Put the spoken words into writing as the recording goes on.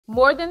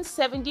More than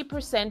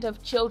 70%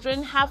 of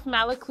children have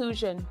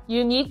malocclusion.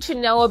 You need to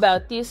know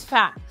about these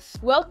facts.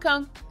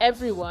 Welcome,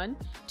 everyone,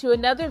 to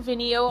another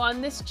video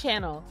on this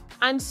channel.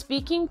 I'm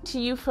speaking to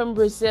you from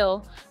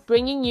Brazil,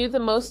 bringing you the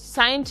most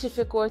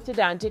scientific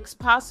orthodontics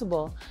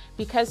possible,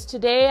 because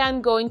today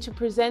I'm going to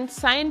present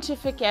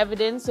scientific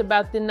evidence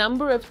about the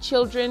number of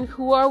children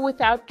who are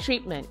without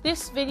treatment.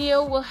 This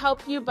video will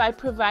help you by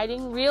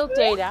providing real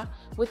data,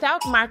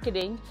 without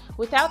marketing,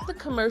 without the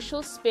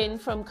commercial spin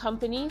from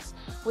companies,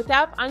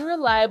 without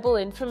unreliable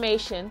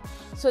information,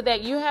 so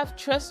that you have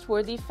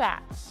trustworthy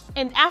facts.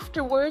 And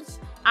afterwards,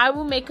 I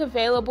will make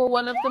available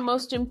one of the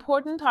most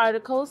important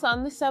articles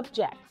on the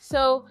subject.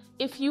 So,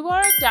 if you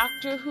are a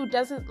doctor who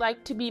doesn't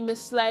like to be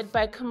misled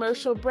by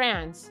commercial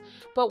brands,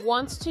 but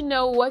wants to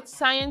know what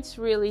science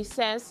really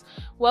says,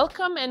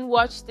 welcome and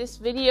watch this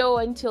video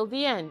until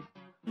the end.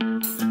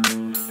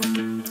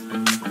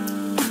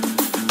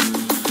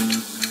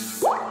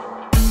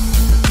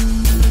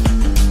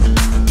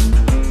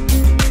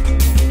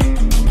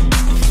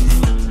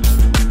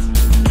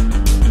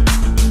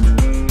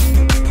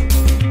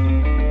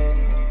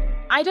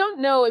 I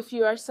don't know if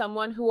you are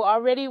someone who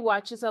already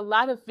watches a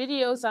lot of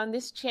videos on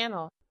this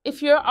channel.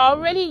 If you're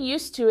already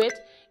used to it,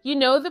 you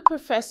know the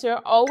professor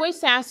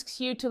always asks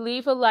you to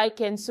leave a like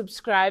and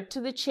subscribe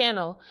to the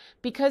channel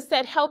because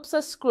that helps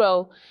us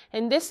grow,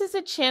 and this is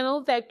a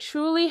channel that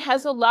truly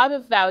has a lot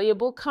of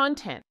valuable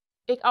content.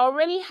 It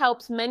already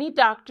helps many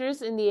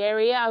doctors in the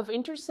area of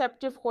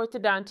interceptive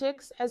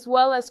orthodontics as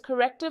well as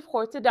corrective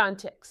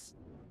orthodontics.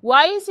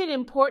 Why is it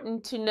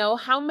important to know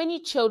how many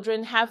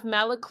children have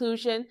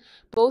malocclusion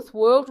both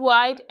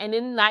worldwide and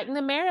in Latin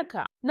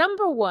America?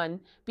 Number one,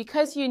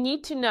 because you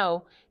need to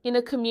know, in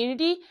a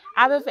community,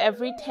 out of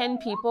every 10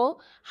 people,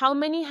 how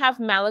many have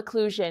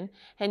malocclusion,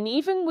 and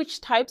even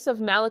which types of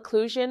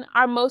malocclusion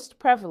are most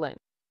prevalent.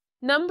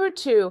 Number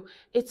two,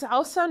 it's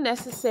also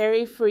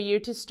necessary for you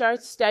to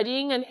start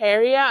studying an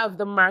area of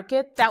the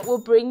market that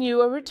will bring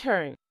you a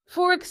return.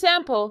 For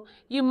example,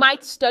 you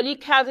might study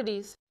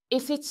cavities,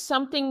 if it's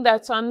something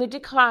that's on the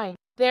decline.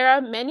 There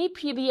are many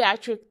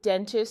pediatric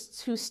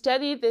dentists who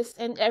study this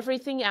and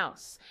everything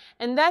else,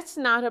 and that's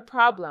not a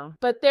problem.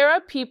 But there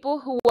are people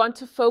who want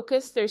to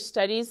focus their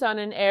studies on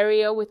an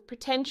area with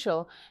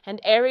potential, an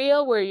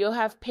area where you'll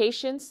have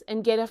patience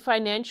and get a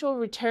financial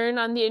return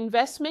on the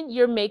investment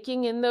you're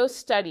making in those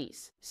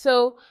studies.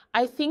 So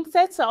I think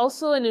that's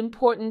also an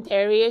important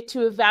area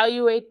to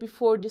evaluate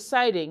before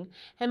deciding,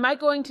 am I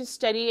going to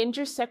study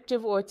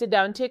interceptive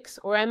orthodontics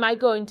or am I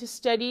going to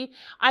study,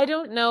 I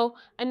don't know,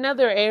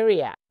 another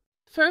area?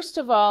 First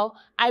of all,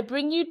 I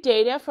bring you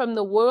data from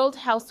the World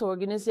Health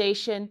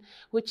Organization,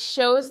 which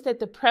shows that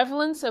the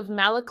prevalence of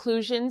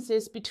malocclusions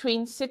is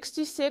between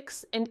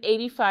 66 and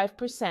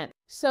 85%.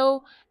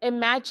 So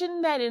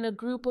imagine that in a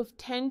group of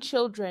 10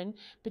 children,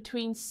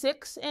 between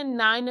 6 and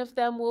 9 of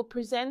them will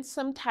present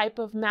some type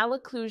of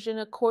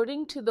malocclusion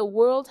according to the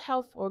World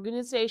Health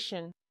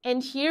Organization.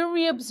 And here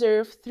we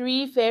observe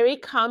 3 very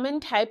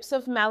common types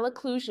of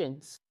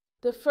malocclusions.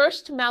 The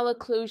first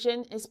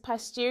malocclusion is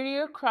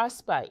posterior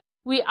crossbite.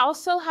 We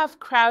also have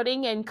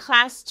crowding and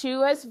class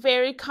 2 as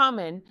very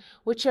common,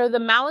 which are the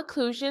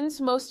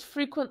malocclusions most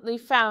frequently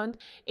found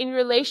in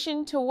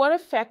relation to what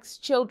affects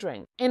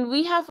children. And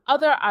we have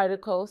other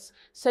articles,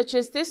 such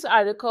as this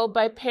article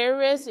by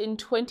Perez in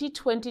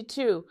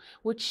 2022,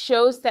 which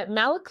shows that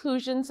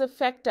malocclusions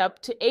affect up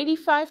to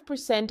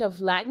 85%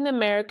 of Latin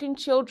American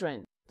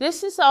children.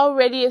 This is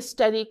already a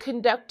study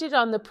conducted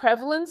on the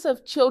prevalence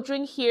of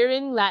children here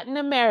in Latin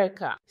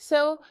America.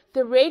 So,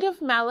 the rate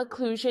of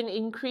malocclusion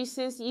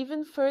increases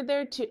even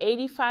further to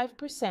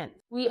 85%.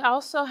 We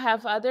also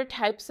have other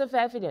types of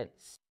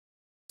evidence.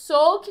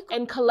 Solk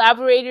and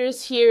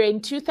collaborators here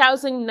in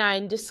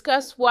 2009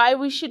 discuss why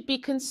we should be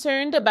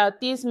concerned about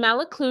these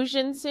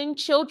malocclusions in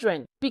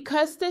children,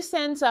 because this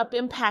ends up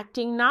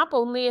impacting not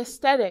only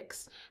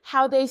aesthetics,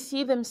 how they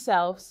see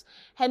themselves,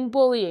 and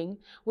bullying,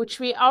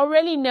 which we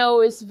already know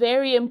is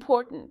very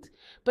important,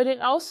 but it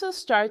also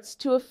starts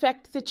to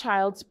affect the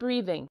child's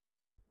breathing.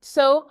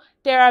 So,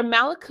 there are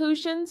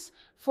malocclusions,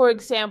 for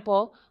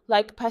example,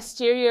 like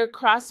posterior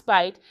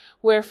crossbite,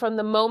 where from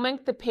the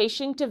moment the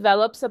patient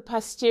develops a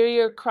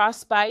posterior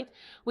crossbite,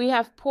 we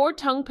have poor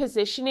tongue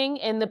positioning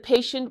and the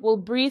patient will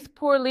breathe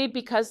poorly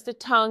because the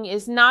tongue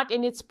is not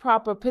in its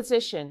proper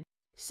position.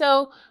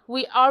 So,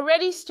 we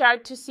already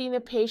start to see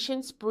the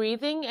patient's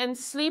breathing and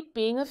sleep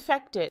being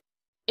affected.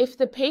 If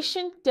the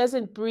patient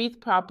doesn't breathe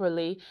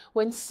properly,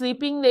 when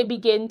sleeping they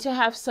begin to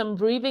have some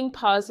breathing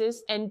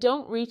pauses and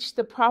don't reach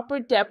the proper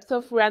depth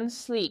of REM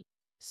sleep.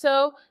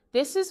 So,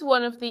 this is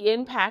one of the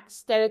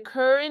impacts that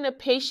occur in a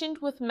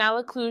patient with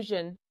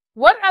malocclusion.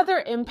 What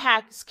other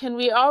impacts can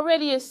we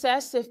already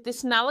assess if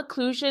this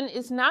malocclusion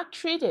is not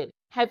treated?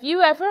 Have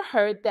you ever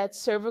heard that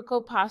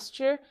cervical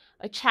posture,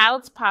 a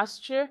child's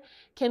posture,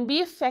 can be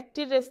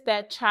affected if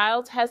that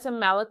child has a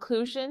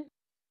malocclusion?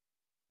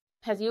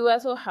 Have you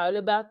ever heard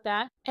about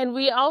that? And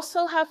we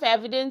also have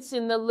evidence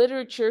in the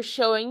literature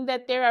showing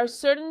that there are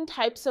certain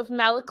types of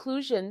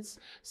malocclusions,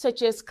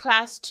 such as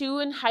class 2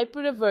 and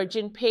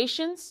hyperdivergent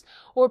patients,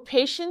 or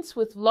patients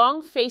with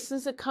long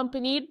faces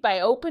accompanied by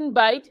open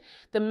bite,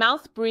 the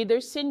mouth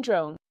breather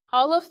syndrome.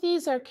 All of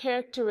these are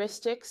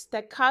characteristics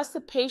that cause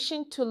the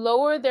patient to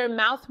lower their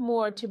mouth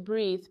more to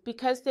breathe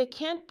because they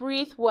can't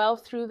breathe well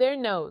through their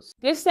nose.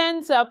 This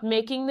ends up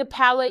making the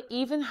palate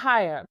even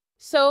higher.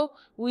 So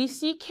we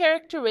see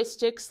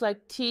characteristics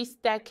like teeth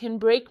that can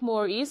break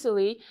more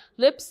easily,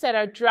 lips that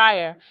are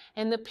drier,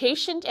 and the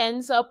patient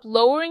ends up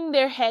lowering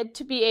their head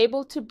to be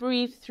able to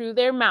breathe through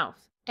their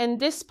mouth.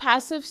 And this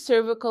passive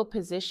cervical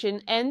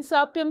position ends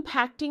up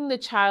impacting the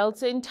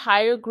child's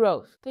entire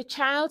growth, the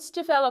child's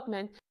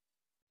development.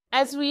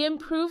 As we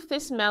improve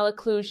this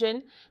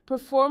malocclusion,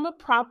 perform a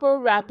proper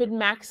rapid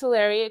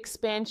maxillary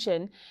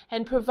expansion,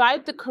 and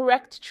provide the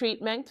correct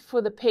treatment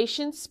for the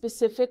patient's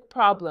specific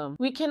problem,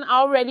 we can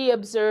already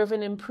observe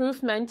an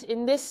improvement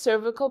in this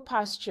cervical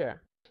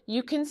posture.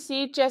 You can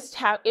see just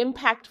how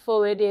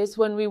impactful it is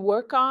when we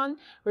work on,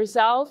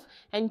 resolve,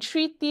 and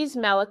treat these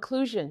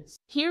malocclusions.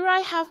 Here I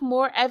have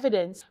more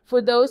evidence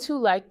for those who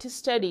like to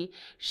study,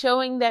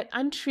 showing that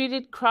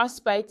untreated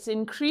crossbites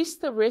increase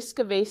the risk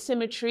of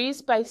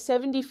asymmetries by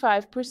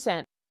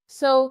 75%.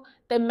 So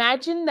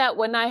imagine that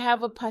when I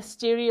have a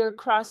posterior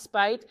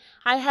crossbite,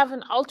 I have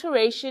an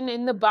alteration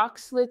in the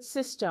box lid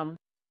system.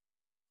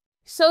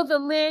 So the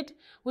lid,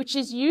 which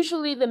is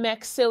usually the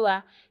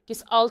maxilla,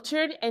 is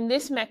altered, and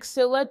this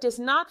maxilla does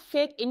not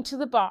fit into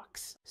the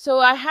box. So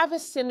I have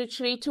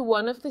asymmetry to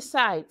one of the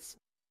sides.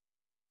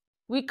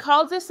 We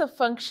call this a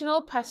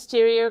functional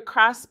posterior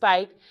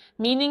crossbite,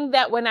 meaning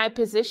that when I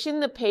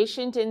position the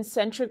patient in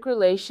centric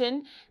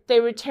relation,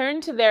 they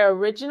return to their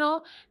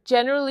original,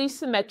 generally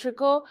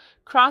symmetrical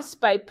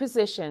crossbite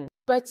position.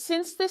 But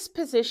since this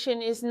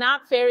position is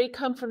not very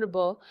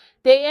comfortable,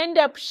 they end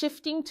up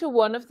shifting to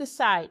one of the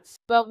sides.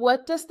 But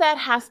what does that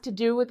have to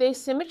do with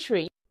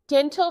asymmetry?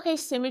 Dental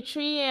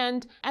asymmetry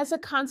and, as a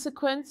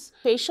consequence,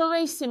 facial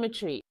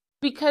asymmetry.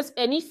 Because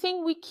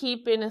anything we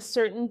keep in a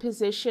certain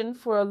position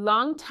for a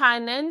long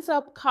time ends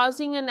up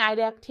causing an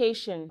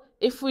adaptation.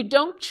 If we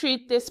don't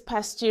treat this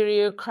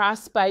posterior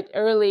crossbite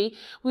early,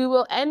 we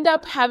will end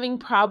up having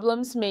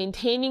problems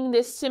maintaining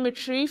this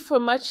symmetry for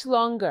much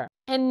longer.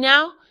 And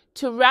now,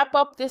 to wrap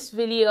up this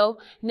video,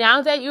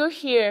 now that you're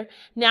here,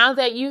 now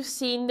that you've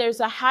seen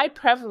there's a high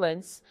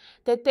prevalence,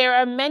 that there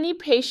are many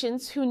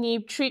patients who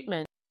need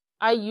treatment.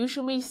 I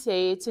usually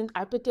say it's an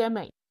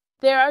epidemic.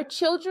 There are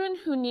children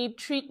who need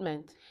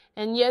treatment,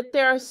 and yet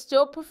there are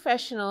still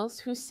professionals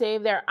who say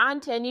there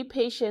aren't any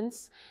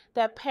patients,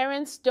 that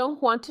parents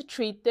don't want to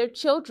treat their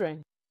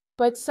children.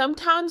 But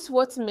sometimes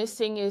what's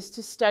missing is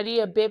to study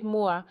a bit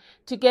more,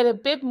 to get a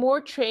bit more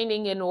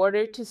training in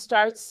order to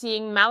start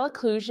seeing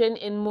malocclusion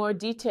in more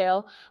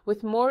detail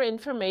with more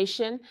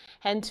information,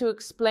 and to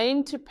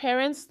explain to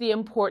parents the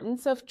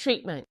importance of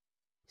treatment.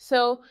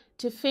 So,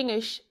 to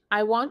finish,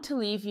 I want to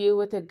leave you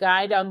with a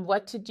guide on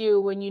what to do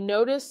when you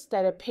notice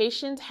that a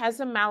patient has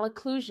a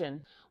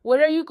malocclusion. What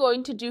are you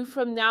going to do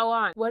from now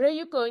on? What are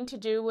you going to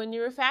do when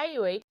you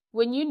evaluate?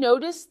 When you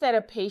notice that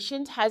a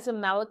patient has a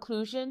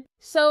malocclusion?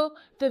 So,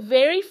 the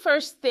very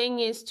first thing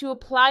is to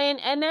apply an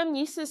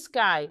anamnesis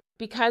guide,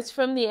 because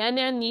from the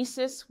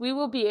anamnesis, we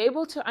will be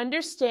able to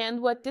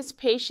understand what this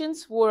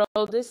patient's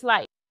world is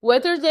like.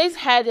 Whether they've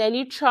had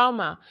any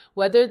trauma,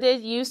 whether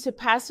they've used a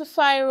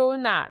pacifier or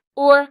not,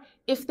 or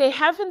if they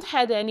haven't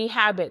had any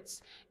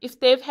habits, if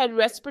they've had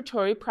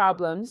respiratory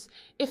problems,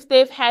 if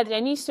they've had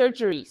any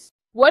surgeries.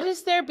 What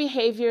is their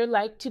behavior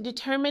like to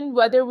determine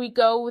whether we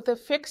go with a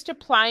fixed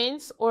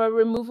appliance or a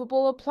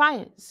removable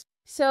appliance?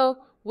 So,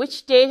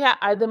 which data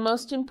are the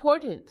most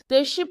important?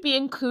 They should be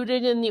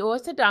included in the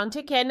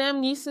orthodontic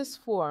anamnesis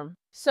form.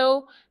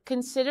 So,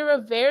 consider a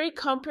very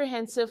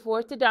comprehensive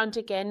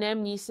orthodontic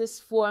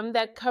anamnesis form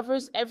that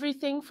covers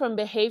everything from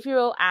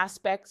behavioral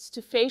aspects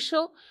to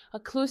facial,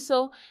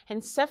 occlusal,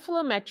 and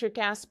cephalometric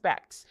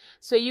aspects,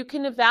 so you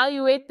can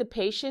evaluate the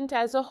patient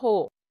as a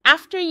whole.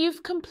 After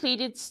you've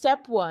completed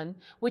step 1,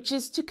 which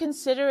is to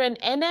consider an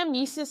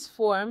anamnesis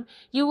form,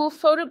 you will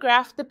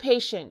photograph the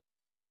patient.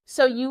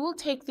 So you will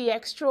take the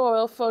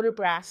extraoral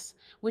photographs,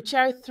 which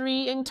are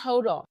 3 in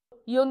total.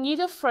 You'll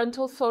need a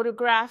frontal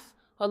photograph,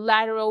 a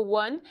lateral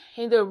one,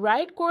 either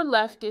right or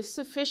left is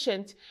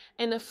sufficient,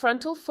 and a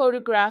frontal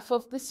photograph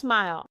of the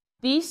smile.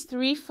 These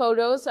 3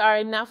 photos are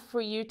enough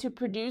for you to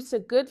produce a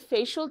good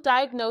facial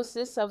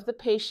diagnosis of the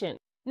patient.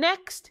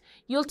 Next,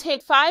 you'll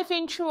take 5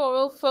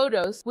 intraoral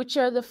photos, which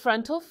are the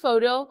frontal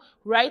photo,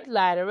 right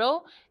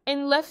lateral,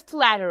 and left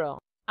lateral,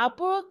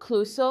 upper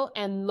occlusal,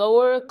 and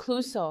lower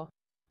occlusal.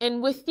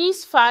 And with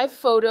these 5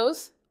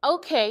 photos,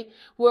 okay,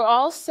 we're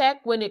all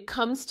set when it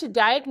comes to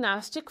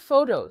diagnostic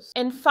photos.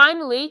 And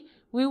finally,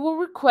 we will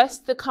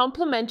request the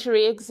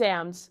complementary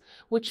exams,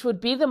 which would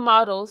be the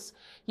models.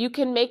 You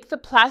can make the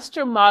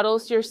plaster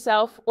models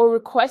yourself or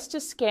request a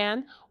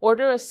scan,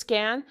 order a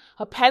scan,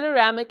 a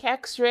panoramic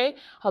X-ray,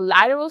 a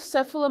lateral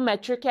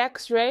cephalometric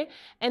X-ray,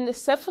 and the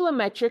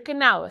cephalometric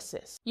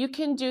analysis. You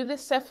can do the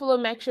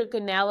cephalometric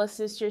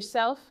analysis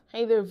yourself,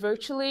 either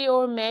virtually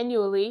or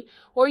manually,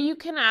 or you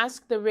can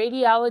ask the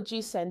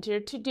radiology center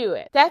to do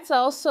it. That's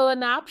also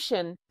an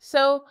option.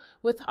 So,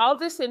 with all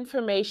this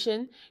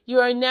information, you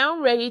are now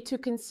ready to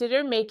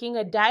consider making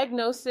a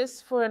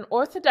diagnosis for an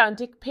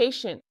orthodontic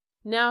patient.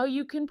 Now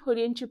you can put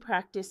into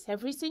practice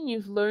everything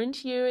you've learned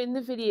here in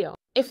the video.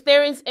 If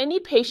there is any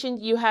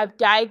patient you have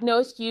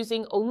diagnosed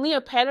using only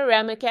a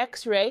panoramic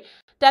X-ray,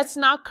 that's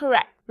not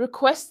correct.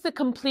 Request the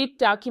complete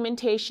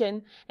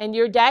documentation, and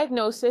your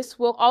diagnosis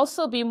will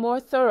also be more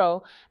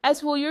thorough,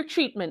 as will your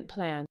treatment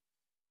plan.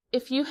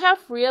 If you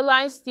have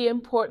realized the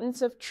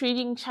importance of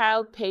treating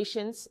child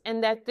patients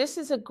and that this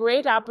is a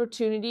great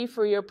opportunity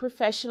for your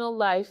professional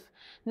life,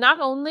 not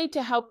only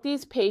to help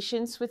these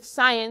patients with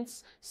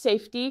science,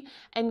 safety,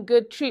 and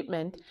good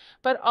treatment,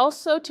 but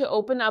also to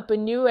open up a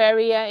new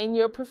area in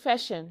your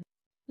profession.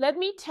 Let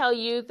me tell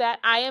you that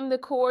I am the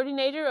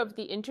coordinator of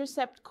the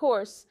Intercept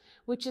course,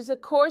 which is a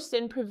course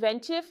in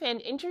preventive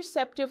and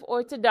interceptive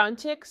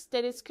orthodontics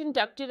that is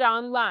conducted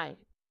online.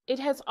 It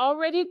has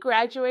already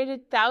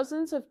graduated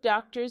thousands of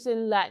doctors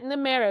in Latin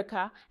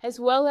America, as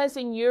well as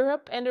in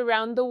Europe and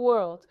around the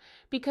world,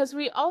 because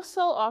we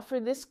also offer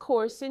this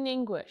course in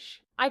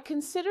English. I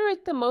consider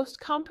it the most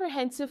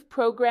comprehensive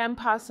program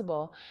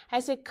possible,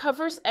 as it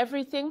covers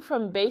everything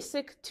from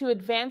basic to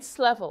advanced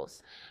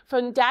levels,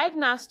 from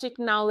diagnostic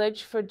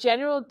knowledge for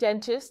general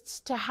dentists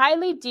to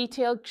highly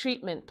detailed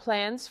treatment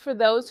plans for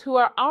those who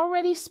are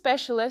already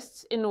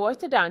specialists in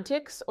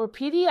orthodontics or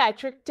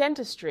pediatric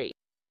dentistry.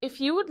 If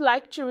you would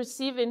like to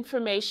receive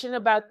information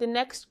about the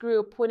next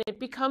group when it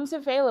becomes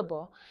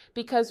available,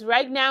 because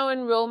right now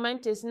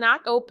enrollment is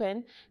not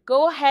open,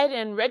 go ahead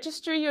and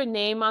register your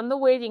name on the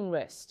waiting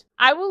list.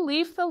 I will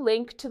leave the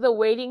link to the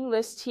waiting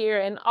list here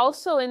and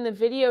also in the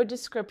video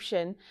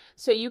description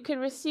so you can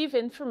receive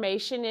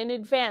information in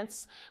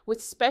advance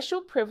with special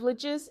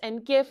privileges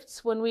and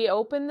gifts when we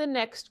open the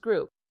next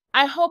group.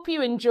 I hope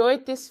you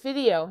enjoyed this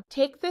video.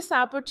 Take this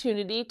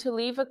opportunity to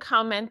leave a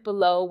comment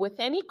below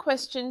with any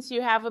questions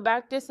you have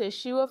about this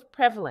issue of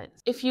prevalence.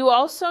 If you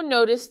also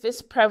notice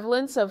this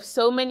prevalence of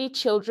so many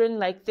children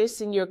like this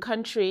in your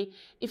country,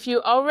 if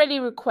you already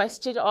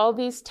requested all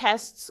these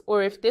tests,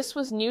 or if this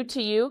was new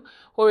to you,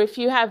 or if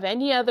you have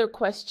any other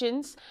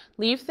questions,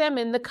 leave them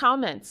in the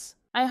comments.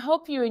 I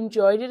hope you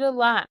enjoyed it a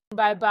lot.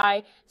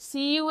 Bye-bye.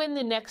 See you in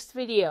the next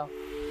video.